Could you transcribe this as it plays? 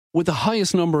With the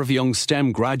highest number of young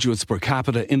STEM graduates per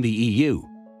capita in the EU,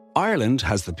 Ireland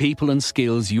has the people and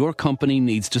skills your company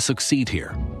needs to succeed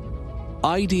here.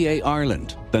 IDA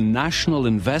Ireland, the National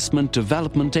Investment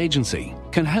Development Agency,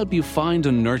 can help you find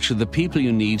and nurture the people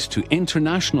you need to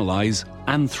internationalise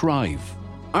and thrive.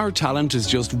 Our talent is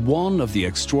just one of the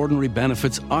extraordinary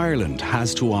benefits Ireland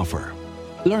has to offer.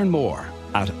 Learn more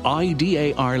at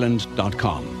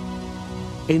idaireland.com.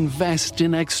 Invest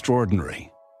in extraordinary.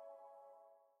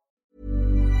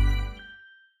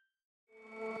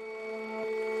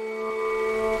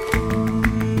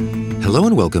 Hello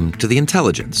and welcome to The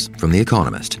Intelligence from The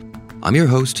Economist. I'm your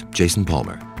host, Jason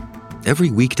Palmer.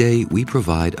 Every weekday, we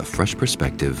provide a fresh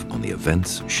perspective on the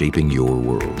events shaping your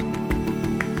world.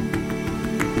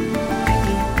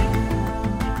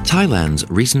 Thailand's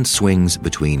recent swings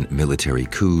between military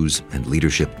coups and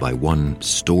leadership by one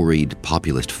storied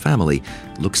populist family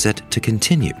look set to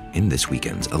continue in this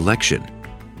weekend's election.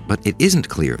 But it isn't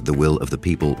clear the will of the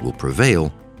people will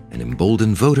prevail, and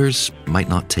emboldened voters might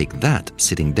not take that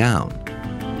sitting down.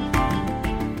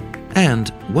 And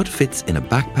what fits in a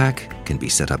backpack can be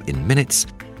set up in minutes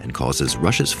and causes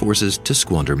Russia's forces to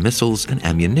squander missiles and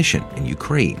ammunition in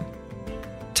Ukraine.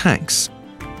 Tanks.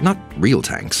 Not real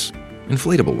tanks,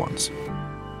 inflatable ones.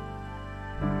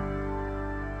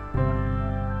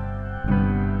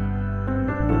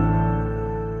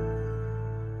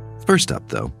 First up,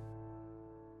 though,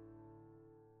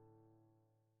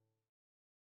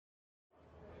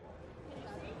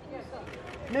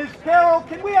 Ms. Carroll,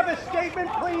 can we have a statement,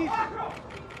 please?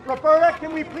 Roberta,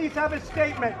 can we please have a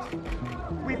statement?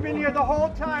 We've been here the whole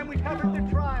time. We covered the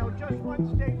trial. Just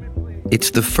one statement, please.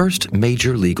 it's the first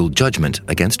major legal judgment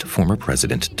against former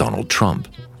President Donald Trump.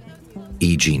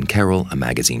 E. Jean Carroll, a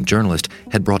magazine journalist,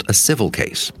 had brought a civil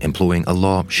case employing a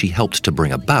law she helped to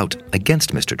bring about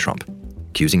against Mr. Trump,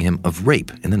 accusing him of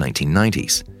rape in the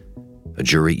 1990s. A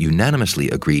jury unanimously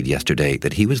agreed yesterday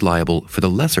that he was liable for the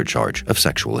lesser charge of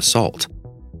sexual assault.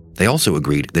 They also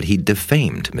agreed that he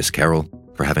defamed Miss Carroll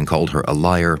for having called her a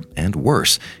liar and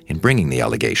worse in bringing the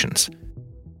allegations.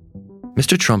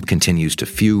 Mr. Trump continues to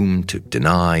fume, to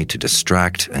deny, to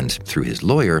distract, and through his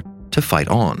lawyer, to fight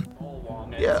on.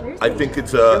 Yeah, I think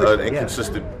it's an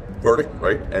inconsistent verdict,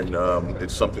 right? And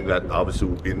it's something that obviously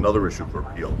will be another issue for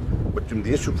appeal. But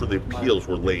the issue for the appeals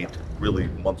were laid really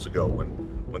months ago when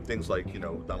things like,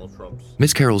 Donald Trump's...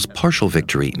 Ms. Carroll's partial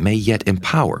victory may yet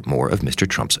empower more of Mr.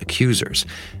 Trump's accusers,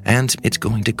 and it's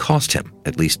going to cost him,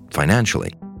 at least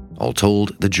financially. All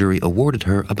told, the jury awarded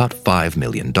her about $5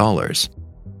 million.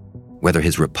 Whether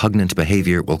his repugnant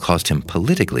behavior will cost him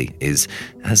politically is,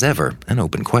 as ever, an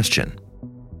open question.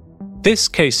 This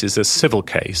case is a civil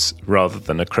case rather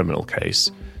than a criminal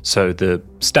case, so the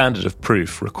standard of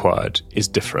proof required is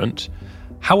different.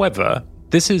 However,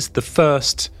 this is the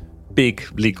first big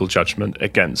legal judgment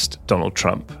against Donald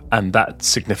Trump, and that's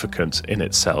significant in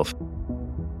itself.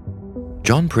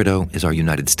 John Prideaux is our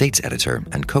United States editor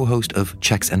and co-host of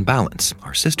Checks and Balance,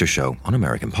 our sister show on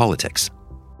American politics.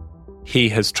 He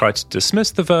has tried to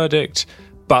dismiss the verdict,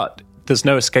 but there's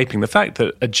no escaping the fact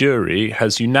that a jury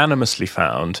has unanimously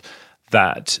found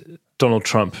that Donald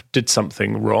Trump did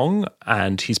something wrong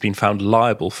and he's been found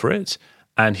liable for it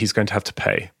and he's going to have to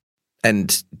pay.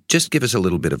 And just give us a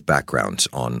little bit of background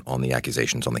on the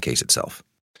accusations on the case itself.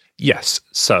 Yes.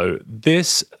 So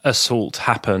this assault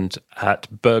happened at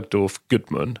Bergdorf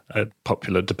Goodman, a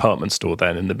popular department store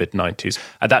then in the mid-90s.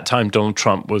 At that time, Donald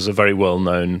Trump was a very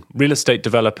well-known real estate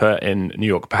developer in New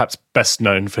York, perhaps best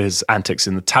known for his antics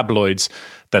in the tabloids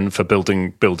than for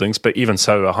building buildings, but even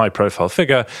so, a high-profile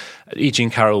figure. E. Jean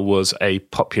Carroll was a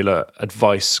popular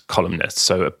advice columnist,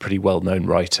 so a pretty well-known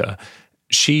writer.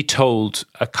 She told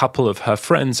a couple of her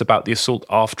friends about the assault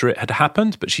after it had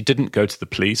happened, but she didn't go to the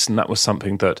police, and that was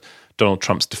something that Donald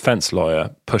Trump's defense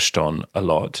lawyer pushed on a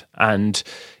lot. And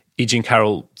E. Jean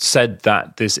Carroll said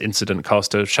that this incident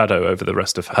cast a shadow over the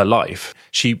rest of her life.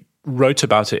 She wrote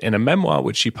about it in a memoir,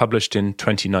 which she published in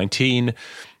 2019.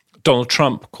 Donald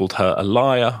Trump called her a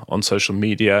liar on social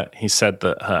media. He said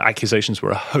that her accusations were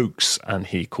a hoax and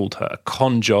he called her a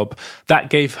con job.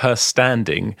 That gave her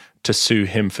standing to sue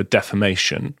him for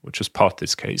defamation, which was part of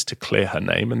this case, to clear her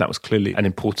name. And that was clearly an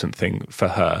important thing for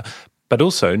her. But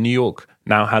also, New York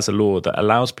now has a law that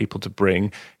allows people to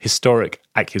bring historic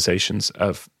accusations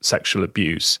of sexual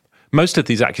abuse. Most of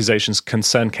these accusations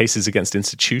concern cases against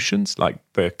institutions like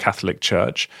the Catholic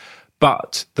Church.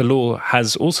 But the law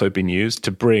has also been used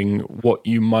to bring what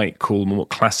you might call more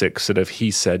classic sort of he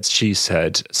said, she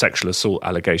said sexual assault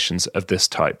allegations of this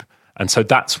type. And so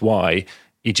that's why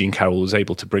E. Jean Carroll was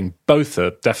able to bring both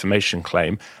a defamation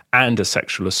claim and a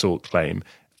sexual assault claim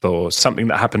for something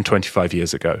that happened 25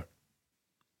 years ago.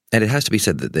 And it has to be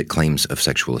said that claims of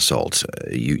sexual assault,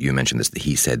 you mentioned this, the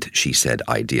he said, she said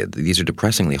idea, these are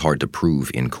depressingly hard to prove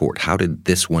in court. How did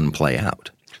this one play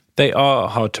out? They are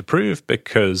hard to prove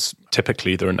because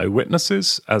typically there are no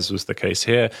witnesses, as was the case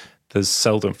here. There's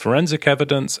seldom forensic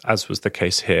evidence, as was the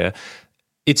case here.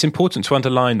 It's important to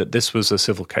underline that this was a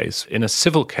civil case. In a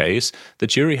civil case, the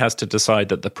jury has to decide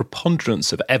that the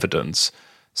preponderance of evidence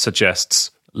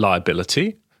suggests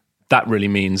liability. That really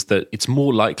means that it's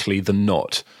more likely than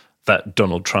not that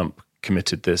Donald Trump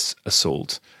committed this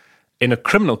assault. In a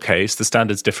criminal case, the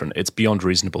standard's different. It's beyond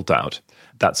reasonable doubt.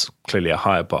 That's clearly a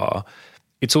higher bar.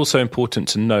 It's also important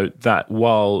to note that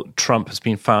while Trump has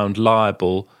been found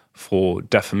liable for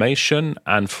defamation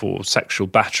and for sexual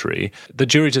battery, the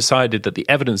jury decided that the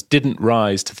evidence didn't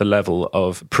rise to the level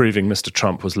of proving Mr.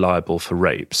 Trump was liable for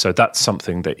rape. So that's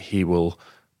something that he will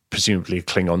presumably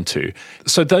cling on to.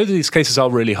 So though these cases are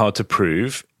really hard to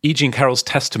prove, E. Jean Carroll's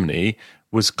testimony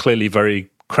was clearly very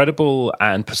credible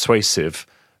and persuasive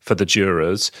for the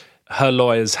jurors. Her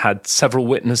lawyers had several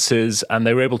witnesses and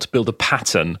they were able to build a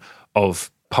pattern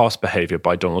of past behavior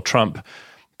by Donald Trump.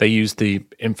 They used the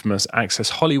infamous Access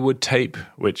Hollywood tape,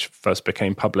 which first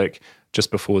became public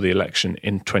just before the election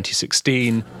in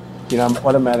 2016. You know, I'm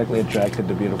automatically attracted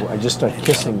to beautiful. I just start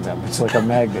kissing them. It's like a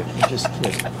magnet. You just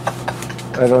kiss.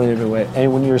 I don't even wait.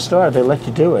 And when you're a star, they let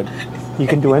you do it. You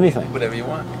can do anything. Whatever you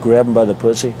want. Grab them by the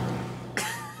pussy.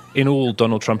 In all,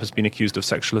 Donald Trump has been accused of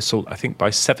sexual assault, I think, by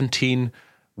 17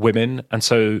 women. And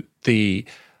so the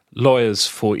lawyers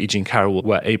for E. Jean Carroll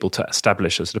were able to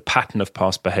establish a sort of pattern of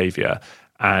past behavior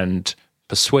and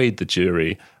persuade the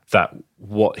jury that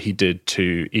what he did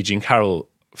to E. Jean Carroll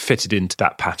fitted into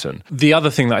that pattern. The other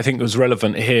thing that I think was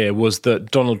relevant here was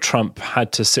that Donald Trump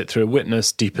had to sit through a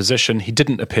witness deposition. He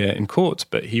didn't appear in court,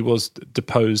 but he was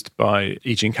deposed by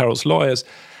E. Jean Carroll's lawyers,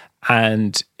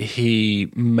 and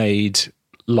he made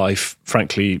life,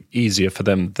 frankly, easier for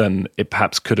them than it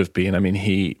perhaps could have been. I mean,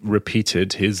 he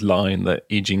repeated his line that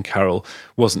E. Jean Carroll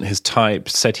wasn't his type,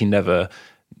 said he never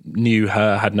knew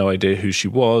her, had no idea who she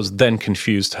was, then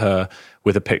confused her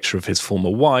with a picture of his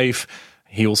former wife.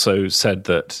 He also said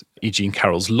that E. Jean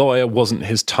Carroll's lawyer wasn't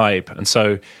his type. And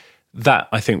so that,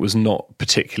 I think, was not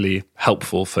particularly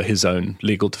helpful for his own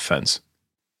legal defense.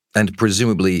 And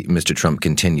presumably Mr. Trump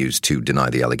continues to deny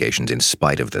the allegations in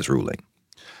spite of this ruling.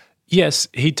 Yes,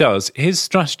 he does. His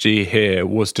strategy here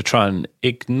was to try and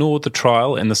ignore the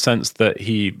trial in the sense that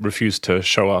he refused to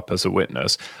show up as a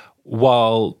witness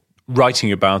while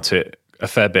writing about it a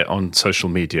fair bit on social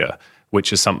media,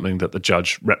 which is something that the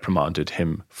judge reprimanded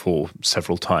him for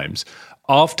several times.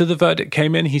 After the verdict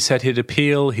came in, he said he'd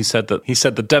appeal. He said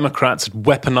the Democrats had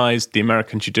weaponized the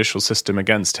American judicial system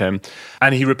against him.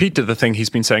 And he repeated the thing he's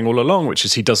been saying all along, which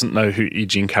is he doesn't know who E.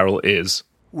 Jean Carroll is.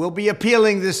 We'll be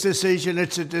appealing this decision.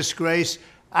 It's a disgrace.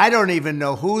 I don't even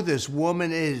know who this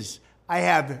woman is. I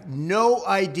have no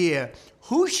idea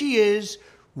who she is,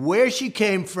 where she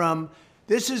came from.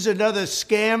 This is another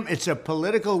scam. It's a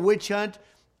political witch hunt.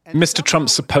 Mr.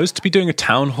 Trump's supposed to be doing a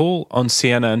town hall on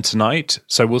CNN tonight,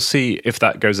 so we'll see if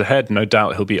that goes ahead. No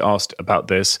doubt he'll be asked about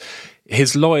this.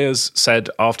 His lawyers said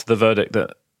after the verdict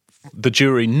that the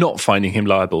jury not finding him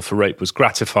liable for rape was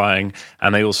gratifying,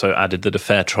 and they also added that a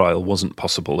fair trial wasn't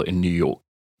possible in New York.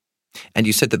 And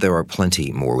you said that there are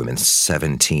plenty more women,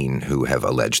 17, who have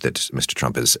alleged that Mr.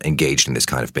 Trump is engaged in this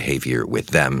kind of behavior with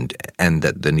them, and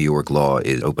that the New York law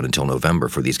is open until November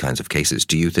for these kinds of cases.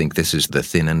 Do you think this is the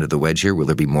thin end of the wedge here? Will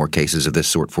there be more cases of this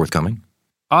sort forthcoming?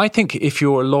 I think if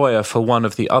you're a lawyer for one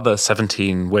of the other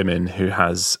 17 women who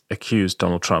has accused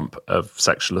Donald Trump of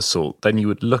sexual assault, then you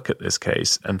would look at this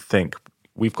case and think,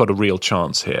 we've got a real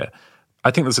chance here.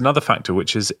 I think there's another factor,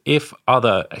 which is if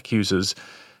other accusers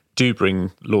do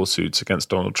bring lawsuits against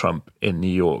Donald Trump in New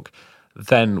York,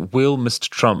 then will Mr.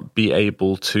 Trump be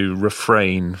able to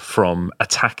refrain from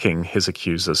attacking his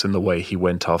accusers in the way he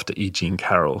went after E. Jean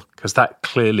Carroll? Because that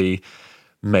clearly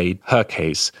made her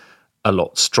case a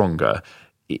lot stronger.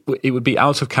 It would be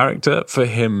out of character for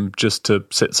him just to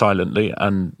sit silently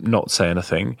and not say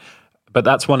anything. But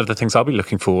that's one of the things I'll be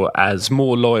looking for as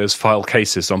more lawyers file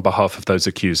cases on behalf of those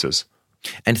accusers.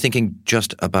 And thinking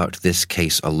just about this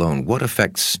case alone, what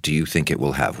effects do you think it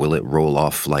will have? Will it roll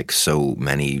off like so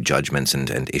many judgments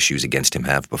and issues against him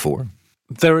have before?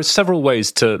 There are several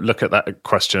ways to look at that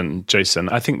question, Jason.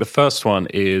 I think the first one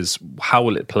is how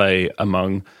will it play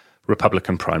among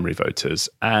Republican primary voters?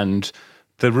 And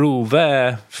the rule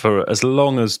there, for as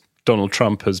long as Donald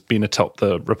Trump has been atop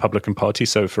the Republican Party,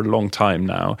 so for a long time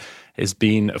now, has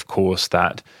been, of course,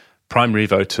 that primary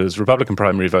voters, Republican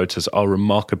primary voters, are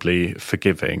remarkably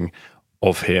forgiving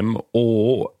of him,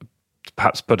 or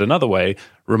perhaps put another way,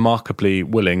 remarkably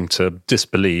willing to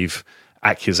disbelieve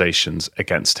accusations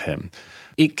against him.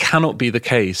 It cannot be the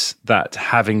case that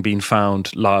having been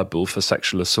found liable for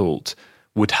sexual assault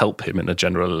would help him in a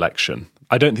general election.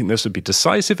 I don't think this would be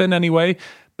decisive in any way,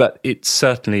 but it's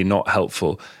certainly not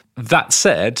helpful. That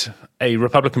said, a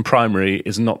Republican primary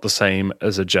is not the same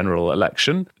as a general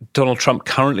election. Donald Trump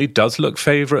currently does look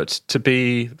favorite to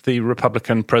be the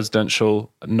Republican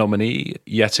presidential nominee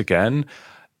yet again.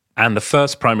 And the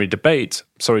first primary debate,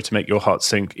 sorry to make your heart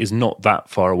sink, is not that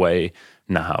far away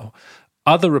now.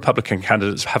 Other Republican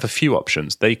candidates have a few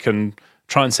options. They can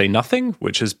try and say nothing,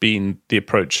 which has been the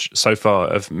approach so far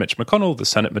of Mitch McConnell, the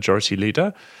Senate Majority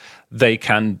Leader. They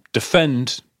can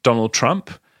defend Donald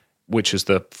Trump, which is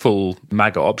the full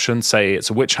MAGA option, say it's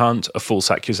a witch hunt, a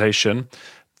false accusation.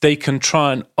 They can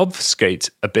try and obfuscate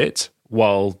a bit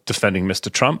while defending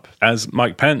Mr. Trump, as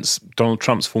Mike Pence, Donald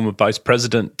Trump's former vice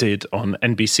president, did on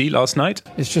NBC last night.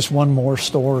 It's just one more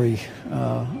story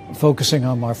focusing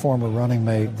on my former running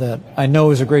mate that I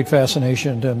know is a great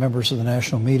fascination to members of the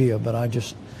national media, but I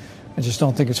just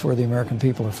don't think it's where the American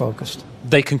people are focused.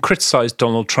 They can criticize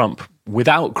Donald Trump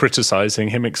without criticizing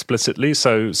him explicitly.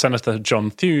 So Senator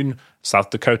John Thune, South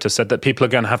Dakota, said that people are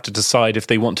going to have to decide if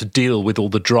they want to deal with all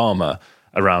the drama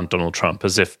around Donald Trump,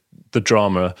 as if the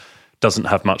drama doesn't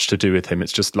have much to do with him.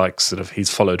 It's just like sort of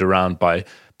he's followed around by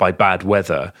bad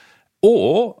weather.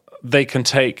 Or they can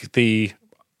take the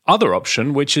other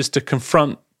option, which is to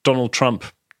confront Donald Trump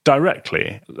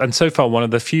directly. And so far, one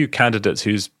of the few candidates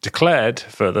who's declared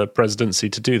for the presidency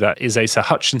to do that is Asa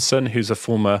Hutchinson, who's a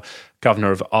former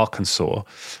governor of Arkansas.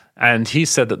 And he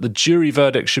said that the jury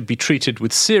verdict should be treated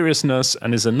with seriousness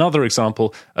and is another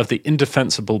example of the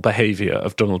indefensible behavior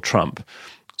of Donald Trump.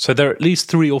 So there are at least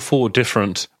 3 or 4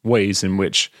 different ways in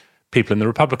which people in the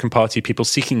Republican Party, people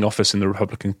seeking office in the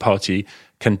Republican Party,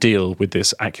 can deal with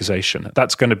this accusation.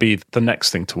 That's going to be the next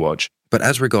thing to watch. But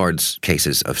as regards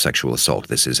cases of sexual assault,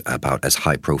 this is about as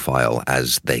high profile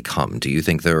as they come. Do you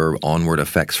think there are onward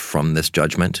effects from this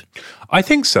judgment? I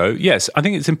think so, yes. I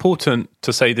think it's important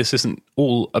to say this isn't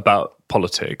all about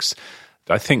politics.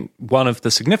 I think one of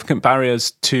the significant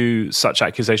barriers to such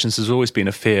accusations has always been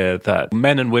a fear that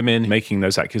men and women making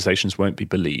those accusations won't be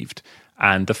believed.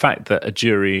 And the fact that a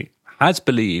jury has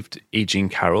believed E. Jean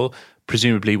Carroll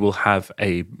presumably will have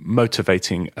a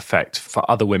motivating effect for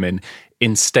other women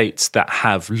in states that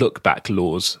have look-back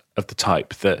laws of the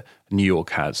type that New York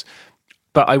has.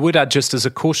 But I would add, just as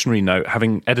a cautionary note,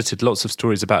 having edited lots of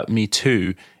stories about Me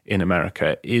Too in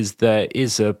America, is there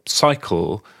is a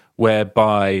cycle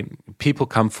whereby people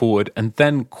come forward and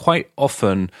then quite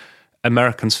often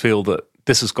Americans feel that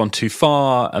this has gone too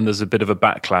far and there's a bit of a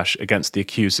backlash against the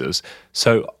accusers.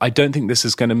 So I don't think this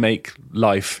is going to make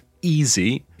life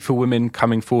easy for women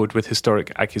coming forward with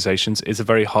historic accusations. It's a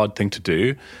very hard thing to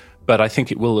do, but I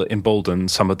think it will embolden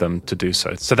some of them to do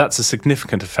so. So that's a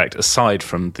significant effect aside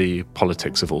from the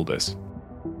politics of all this.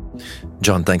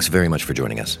 John, thanks very much for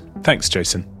joining us. Thanks,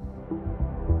 Jason.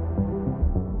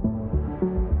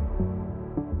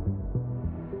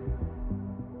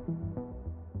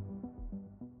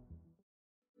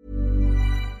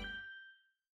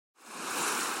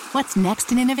 What's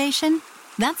next in innovation?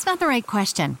 That's not the right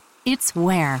question. It's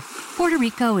where. Puerto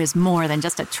Rico is more than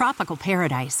just a tropical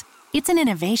paradise. It's an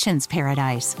innovations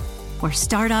paradise, where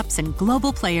startups and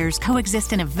global players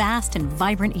coexist in a vast and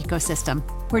vibrant ecosystem,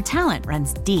 where talent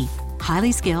runs deep,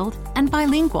 highly skilled, and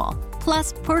bilingual.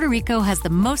 Plus, Puerto Rico has the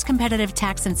most competitive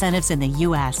tax incentives in the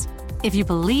U.S. If you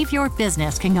believe your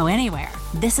business can go anywhere,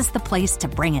 this is the place to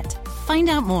bring it. Find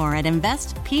out more at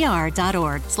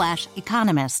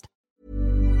investpr.org/economist.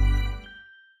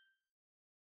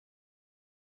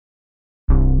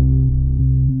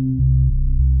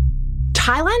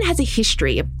 Thailand has a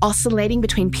history of oscillating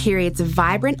between periods of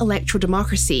vibrant electoral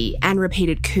democracy and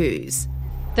repeated coups.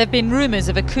 There have been rumours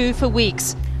of a coup for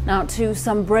weeks. Now to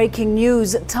some breaking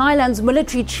news. Thailand's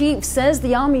military chief says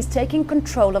the army's taking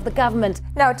control of the government.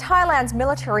 Now, Thailand's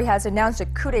military has announced a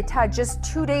coup d'etat just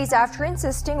 2 days after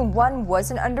insisting one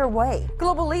wasn't underway.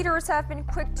 Global leaders have been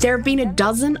quick to... There have been a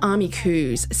dozen army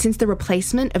coups since the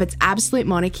replacement of its absolute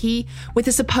monarchy with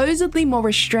a supposedly more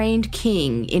restrained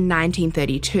king in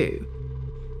 1932.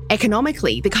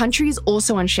 Economically, the country is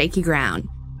also on shaky ground.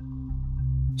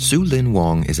 Su Lin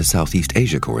Wong is a Southeast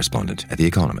Asia correspondent at The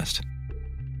Economist.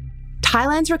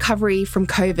 Thailand's recovery from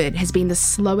COVID has been the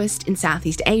slowest in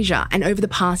Southeast Asia, and over the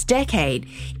past decade,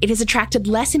 it has attracted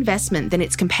less investment than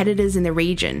its competitors in the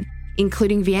region,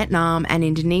 including Vietnam and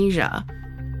Indonesia.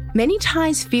 Many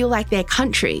Thais feel like their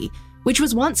country, which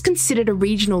was once considered a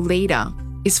regional leader,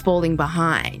 is falling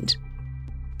behind.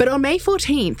 But on May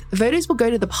 14th, voters will go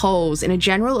to the polls in a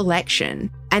general election,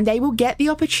 and they will get the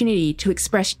opportunity to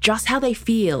express just how they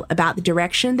feel about the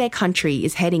direction their country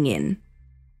is heading in.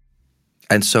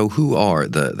 And so who are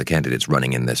the candidates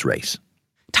running in this race?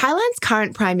 Thailand's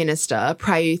current Prime Minister,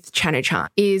 Prayuth Chan-o-cha,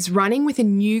 is running with a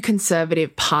new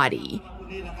Conservative Party.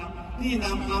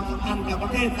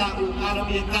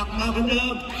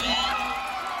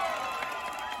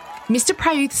 Mr.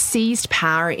 Prayuth seized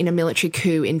power in a military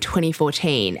coup in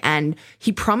 2014, and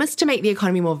he promised to make the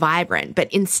economy more vibrant,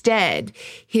 but instead,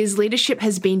 his leadership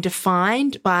has been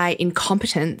defined by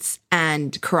incompetence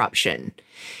and corruption.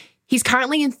 He's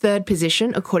currently in third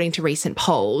position, according to recent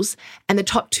polls, and the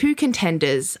top two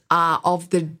contenders are of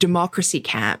the democracy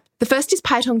camp. The first is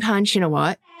Paetongtarn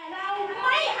Shinawatra,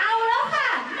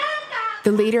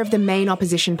 the leader of the main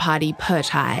opposition party, Pheu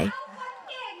Thai.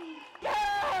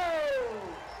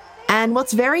 And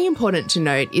what's very important to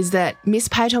note is that Miss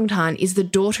Paetongtarn is the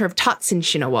daughter of Thaksin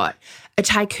Shinawatra, a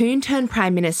tycoon turned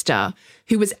prime minister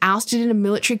who was ousted in a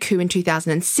military coup in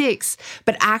 2006,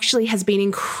 but actually has been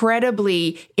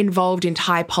incredibly involved in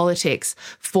Thai politics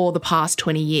for the past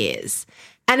 20 years.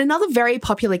 And another very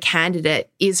popular candidate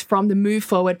is from the Move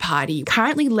Forward Party,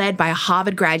 currently led by a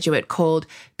Harvard graduate called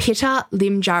Pitta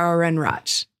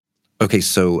Limjaroenrat. Okay,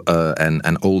 so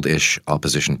an old-ish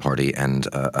opposition party and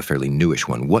a fairly newish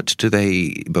one. What do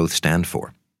they both stand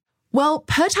for? Well,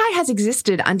 Pheu Thai has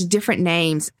existed under different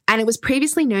names, and it was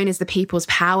previously known as the People's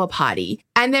Power Party,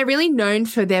 and they're really known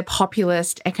for their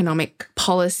populist economic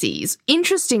policies.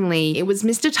 Interestingly, it was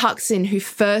Mr. Thaksin who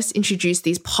first introduced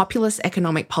these populist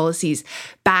economic policies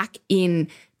back in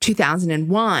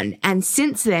 2001, and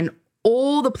since then,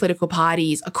 all the political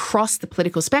parties across the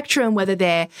political spectrum, whether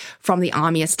they're from the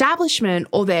army establishment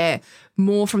or they're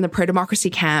more from the pro-democracy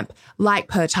camp, like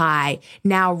Pheu Thai,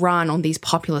 now run on these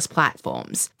populist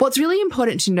platforms. What's really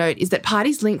important to note is that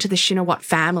parties linked to the Shinawatra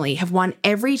family have won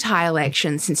every Thai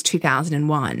election since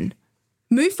 2001.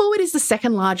 Move Forward is the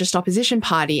second largest opposition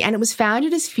party, and it was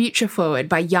founded as Future Forward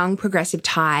by young progressive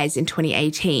Thais in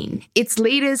 2018. Its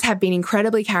leaders have been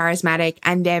incredibly charismatic,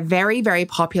 and they're very, very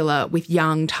popular with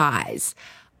young Thais.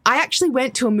 I actually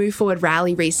went to a Move Forward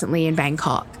rally recently in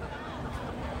Bangkok.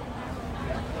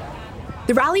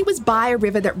 The rally was by a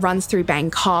river that runs through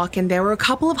Bangkok, and there were a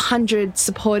couple of hundred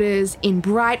supporters in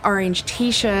bright orange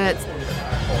t-shirts.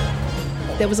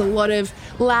 There was a lot of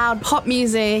loud pop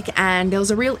music, and there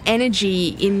was a real energy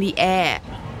in the air.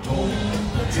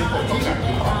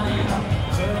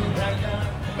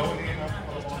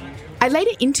 I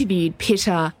later interviewed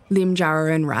Pitta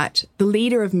Limjaroenrat, the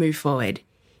leader of Move Forward.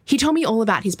 He told me all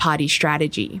about his party's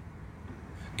strategy.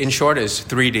 In short, is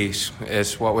 3 Ds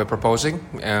is what we're proposing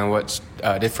and what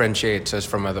differentiates us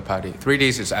from other parties. 3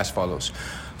 Ds is as follows.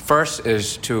 First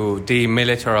is to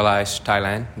demilitarize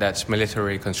Thailand, that's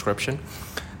military conscription.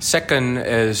 Second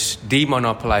is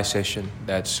demonopolization,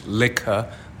 that's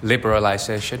liquor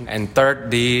liberalization. And third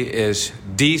D is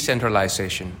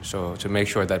decentralization, so to make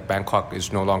sure that Bangkok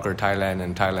is no longer Thailand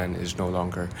and Thailand is no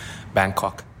longer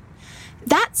Bangkok.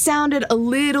 That sounded a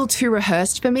little too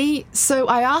rehearsed for me, so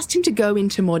I asked him to go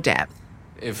into more depth.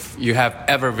 If you have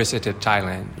ever visited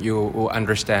Thailand, you will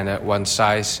understand that one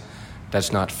size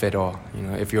does not fit all. You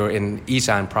know, if you're in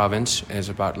Isan province, it's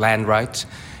about land rights,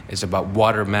 it's about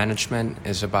water management,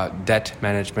 it's about debt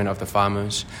management of the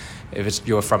farmers. If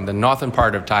you're from the northern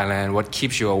part of Thailand, what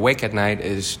keeps you awake at night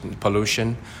is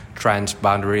pollution,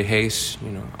 transboundary haze,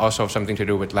 also something to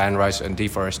do with land rights and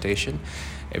deforestation.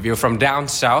 If you're from down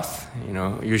south,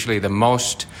 usually the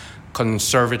most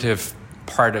conservative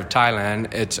part of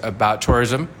Thailand, it's about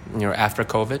tourism, after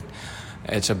COVID.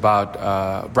 It's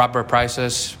about rubber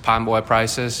prices, palm oil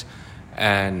prices,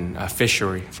 and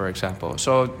fishery, for example.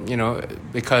 So,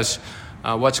 because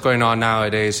what's going on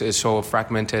nowadays is so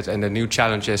fragmented, and the new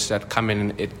challenges that come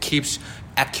in, it keeps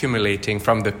accumulating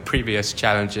from the previous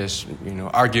challenges,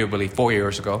 arguably 4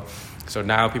 years ago. So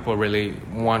now people really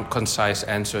want concise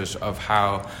answers of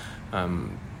how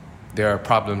their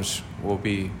problems will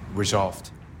be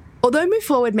resolved. Although Move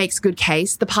Forward makes a good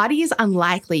case, the party is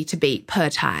unlikely to beat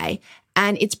Pheu Thai,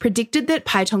 and it's predicted that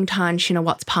Paetongtarn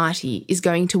Shinawatra's party is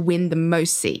going to win the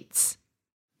most seats.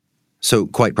 So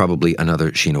quite probably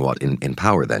another Shinawatra in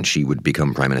power then. She would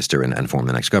become prime minister and form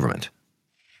the next government.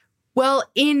 Well,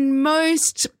 in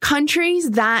most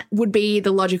countries, that would be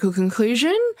the logical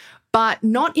conclusion, but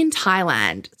not in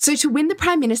Thailand. So to win the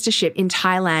prime ministership in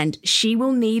Thailand, she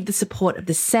will need the support of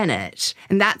the Senate.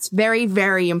 And that's very,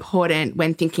 very important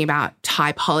when thinking about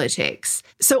Thai politics.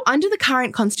 So under the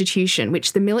current constitution,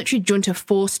 which the military junta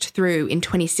forced through in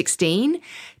 2016,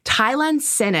 Thailand's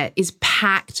Senate is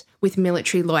packed with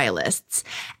military loyalists,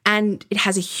 and it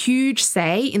has a huge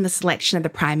say in the selection of the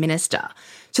prime minister.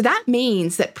 So that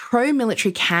means that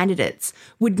pro-military candidates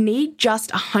would need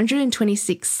just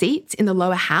 126 seats in the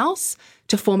lower house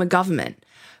to form a government.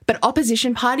 But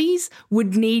opposition parties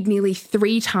would need nearly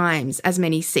 3 times as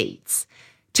many seats.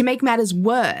 To make matters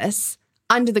worse,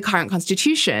 under the current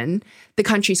constitution, the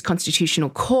country's constitutional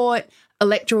court,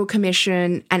 electoral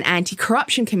commission, and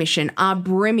anti-corruption commission are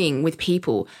brimming with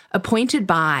people appointed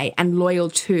by and loyal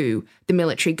to the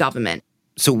military government.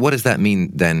 So what does that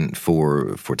mean then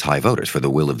for Thai voters, for the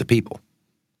will of the people?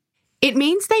 It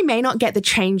means they may not get the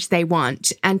change they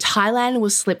want, and Thailand will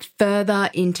slip further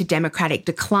into democratic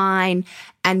decline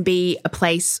and be a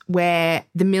place where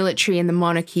the military and the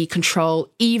monarchy control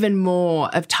even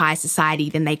more of Thai society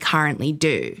than they currently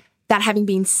do. That having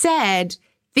been said,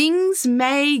 things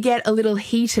may get a little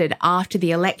heated after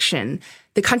the election.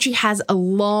 The country has a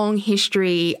long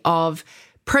history of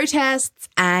protests,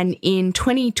 and in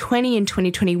 2020 and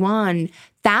 2021,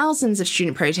 thousands of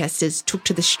student protesters took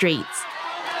to the streets,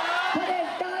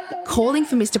 calling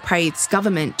for Mr. Prayut's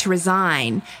government to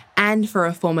resign and for a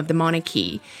reform of the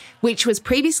monarchy, which was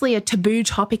previously a taboo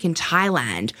topic in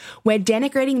Thailand, where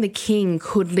denigrating the king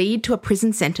could lead to a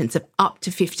prison sentence of up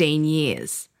to 15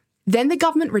 years. Then the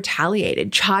government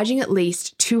retaliated, charging at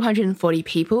least 240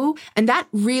 people, and that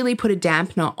really put a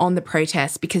dampener on the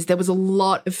protests because there was a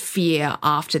lot of fear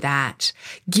after that,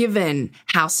 given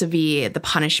how severe the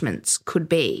punishments could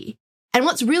be. And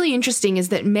what's really interesting is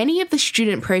that many of the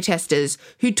student protesters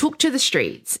who took to the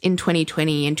streets in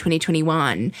 2020 and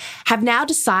 2021 have now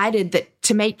decided that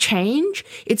to make change,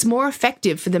 it's more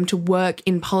effective for them to work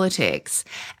in politics.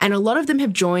 And a lot of them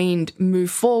have joined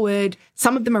Move Forward.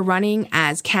 Some of them are running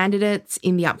as candidates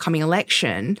in the upcoming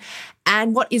election.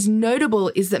 And what is notable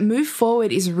is that Move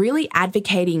Forward is really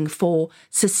advocating for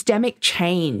systemic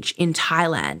change in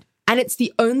Thailand. And it's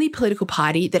the only political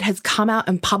party that has come out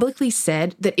and publicly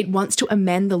said that it wants to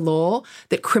amend the law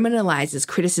that criminalises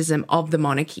criticism of the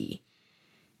monarchy.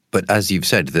 But as you've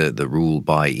said, the rule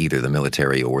by either the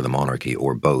military or the monarchy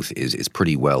or both is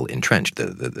pretty well entrenched.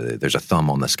 There's a thumb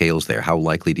on the scales there. How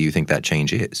likely do you think that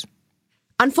change is?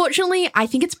 Unfortunately, I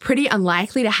think it's pretty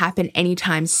unlikely to happen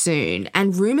anytime soon,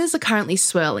 and rumours are currently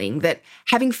swirling that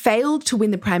having failed to win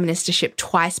the prime ministership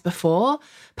twice before,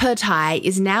 Thai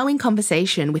is now in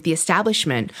conversation with the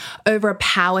establishment over a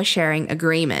power-sharing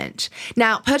agreement.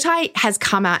 Now, Thai has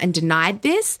come out and denied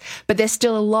this, but there's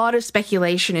still a lot of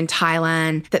speculation in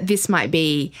Thailand that this might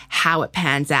be how it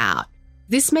pans out.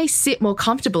 This may sit more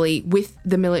comfortably with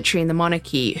the military and the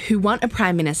monarchy, who want a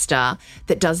prime minister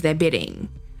that does their bidding.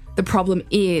 The problem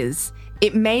is,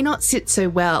 it may not sit so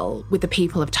well with the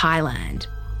people of Thailand.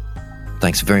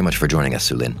 Thanks very much for joining us,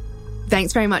 Sulin.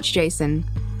 Thanks very much, Jason.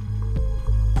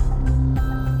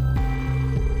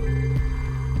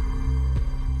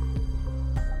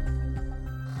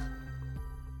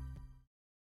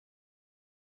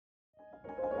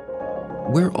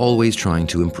 We're always trying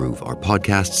to improve our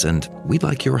podcasts, and we'd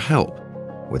like your help.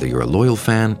 Whether you're a loyal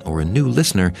fan or a new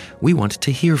listener, we want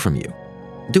to hear from you.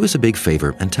 Do us a big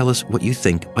favor and tell us what you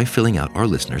think by filling out our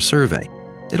listener survey.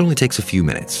 It only takes a few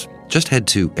minutes. Just head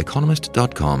to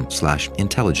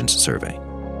economist.com/intelligence survey.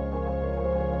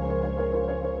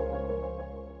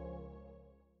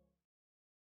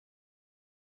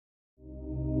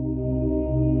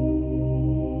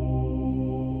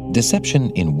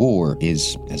 Deception in war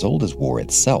is as old as war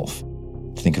itself.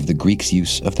 Think of the Greeks'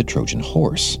 use of the Trojan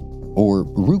horse, or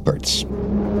Ruperts.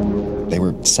 They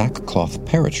were sackcloth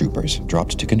paratroopers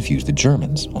dropped to confuse the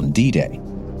Germans on D-Day.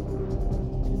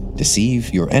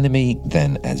 Deceive your enemy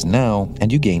then as now, and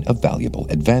you gain a valuable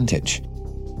advantage.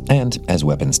 And as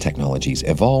weapons technologies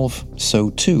evolve, so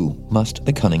too must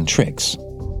the cunning tricks.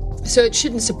 So it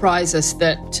shouldn't surprise us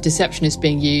that deception is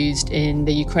being used in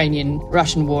the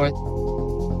Ukrainian-Russian war.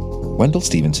 Wendell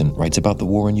Stevenson writes about the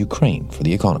war in Ukraine for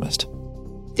The Economist.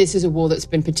 This is a war that's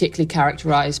been particularly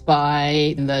characterised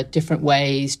by the different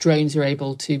ways drones are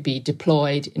able to be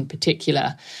deployed in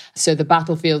particular. So the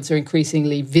battlefields are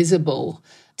increasingly visible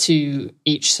to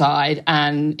each side.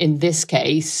 And in this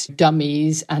case,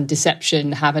 dummies and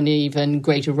deception have an even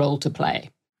greater role to play.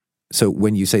 So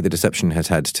when you say the deception has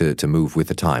had to move with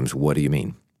the times, what do you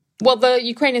mean? Well, the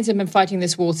Ukrainians have been fighting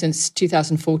this war since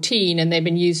 2014, and they've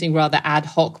been using rather ad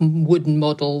hoc wooden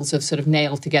models of sort of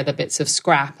nailed together bits of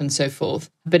scrap and so forth.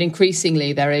 But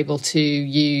increasingly, they're able to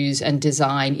use and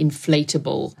design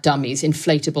inflatable dummies,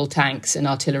 inflatable tanks and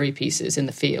artillery pieces in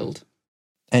the field.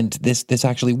 And this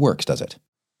actually works, does it?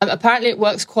 Apparently it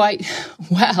works quite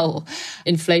well.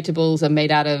 Inflatables are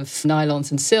made out of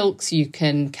nylons and silks. You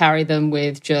can carry them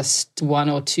with just one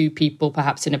or two people,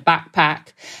 perhaps in a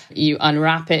backpack. You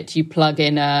unwrap it, you plug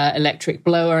in an electric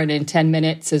blower, and in 10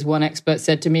 minutes, as one expert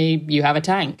said to me, you have a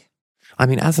tank. I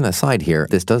mean, as an aside here,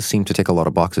 this does seem to tick a lot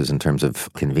of boxes in terms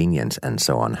of convenience and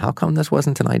so on. How come this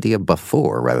wasn't an idea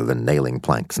before rather than nailing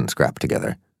planks and scrap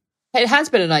together? It has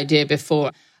been an idea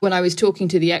before. When I was talking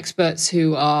to the experts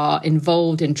who are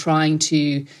involved in trying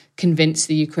to convince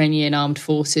the Ukrainian armed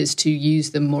forces to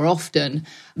use them more often,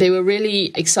 they were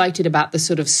really excited about the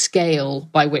sort of scale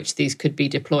by which these could be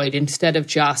deployed, instead of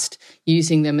just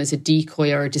using them as a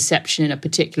decoy or a deception in a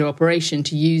particular operation,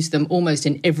 to use them almost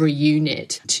in every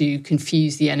unit to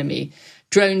confuse the enemy.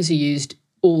 Drones are used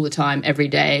all the time, every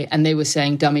day, and they were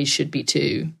saying dummies should be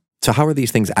too. So how are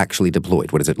these things actually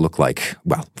deployed? What does it look like,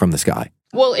 well, from the sky?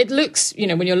 Well, it looks,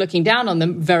 when you're looking down on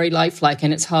them, very lifelike,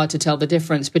 and it's hard to tell the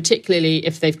difference, particularly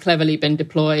if they've cleverly been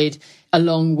deployed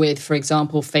along with, for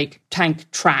example, fake tank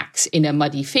tracks in a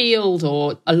muddy field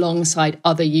or alongside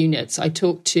other units. I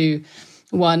talked to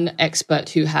one expert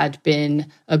who had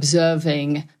been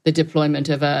observing the deployment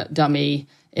of a dummy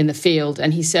in the field,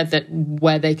 and he said that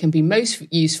where they can be most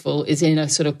useful is in a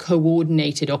sort of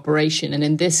coordinated operation. And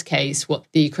in this case, what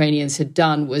the Ukrainians had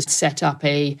done was set up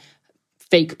a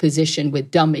fake position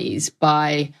with dummies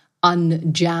by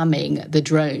unjamming the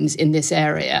drones in this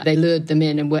area. They lured them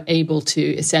in and were able to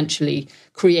essentially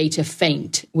create a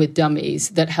feint with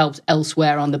dummies that helped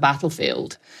elsewhere on the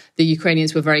battlefield. The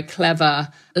Ukrainians were very clever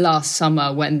last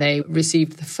summer when they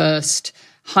received the first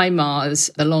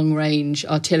HIMARS, the long-range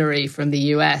artillery from the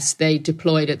US. They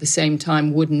deployed at the same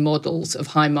time wooden models of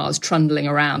HIMARS trundling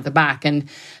around the back. And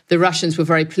the Russians were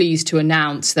very pleased to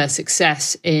announce their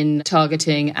success in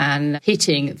targeting and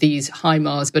hitting these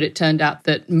HIMARS. But it turned out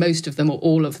that most of them, or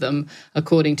all of them,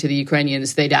 according to the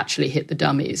Ukrainians, they'd actually hit the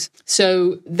dummies.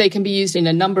 So they can be used in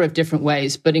a number of different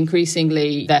ways, but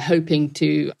increasingly they're hoping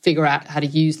to figure out how to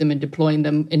use them and deploying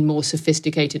them in more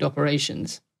sophisticated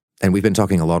operations. And we've been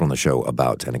talking a lot on the show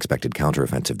about an expected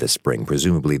counteroffensive this spring.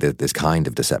 Presumably this kind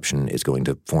of deception is going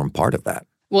to form part of that.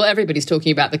 Well, everybody's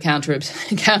talking about the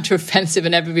counteroffensive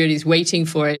and everybody's waiting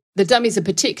for it. The dummies are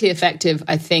particularly effective,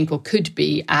 I think, or could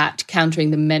be, at countering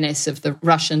the menace of the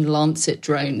Russian Lancet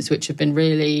drones, which have been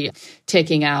really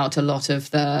taking out a lot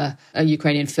of the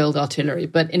Ukrainian field artillery.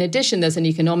 But in addition, there's an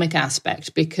economic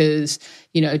aspect because,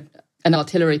 an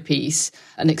artillery piece,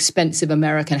 an expensive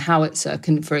American howitzer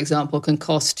can, for example, can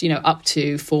cost, up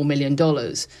to $4 million.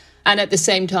 And at the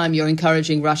same time, you're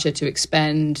encouraging Russia to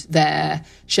expend their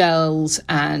shells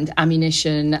and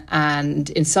ammunition and,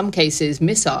 in some cases,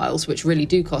 missiles, which really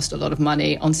do cost a lot of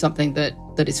money, on something that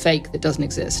is fake, that doesn't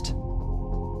exist.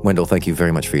 Wendell, thank you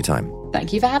very much for your time.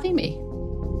 Thank you for having me.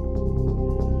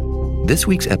 This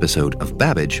week's episode of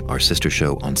Babbage, our sister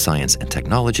show on science and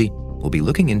technology, will be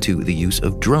looking into the use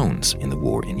of drones in the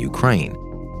war in Ukraine.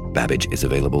 Babbage is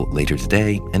available later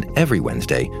today and every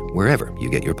Wednesday, wherever you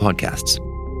get your podcasts.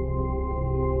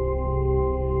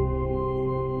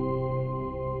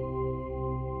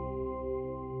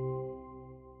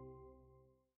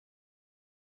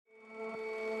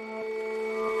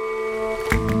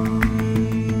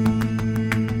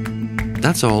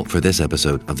 That's all for this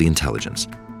episode of The Intelligence.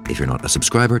 If you're not a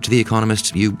subscriber to The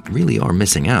Economist, you really are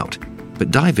missing out. But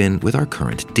dive in with our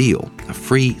current deal, a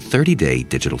free 30-day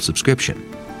digital subscription.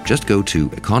 Just go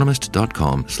to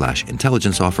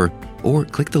economist.com/intelligence offer or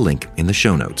click the link in the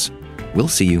show notes. We'll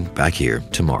see you back here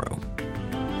tomorrow.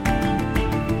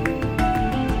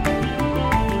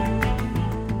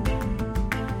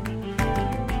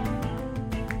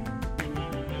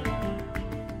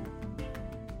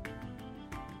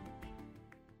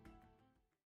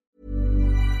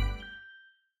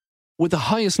 With the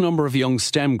highest number of young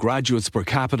STEM graduates per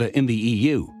capita in the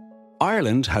EU,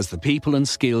 Ireland has the people and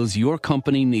skills your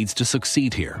company needs to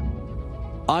succeed here.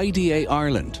 IDA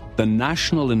Ireland, the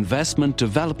National Investment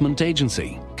Development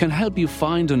Agency, can help you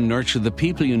find and nurture the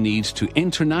people you need to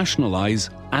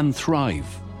internationalise and thrive.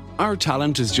 Our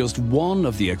talent is just one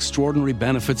of the extraordinary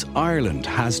benefits Ireland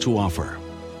has to offer.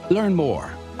 Learn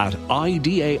more at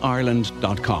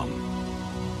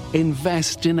idaireland.com.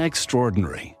 Invest in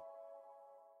extraordinary.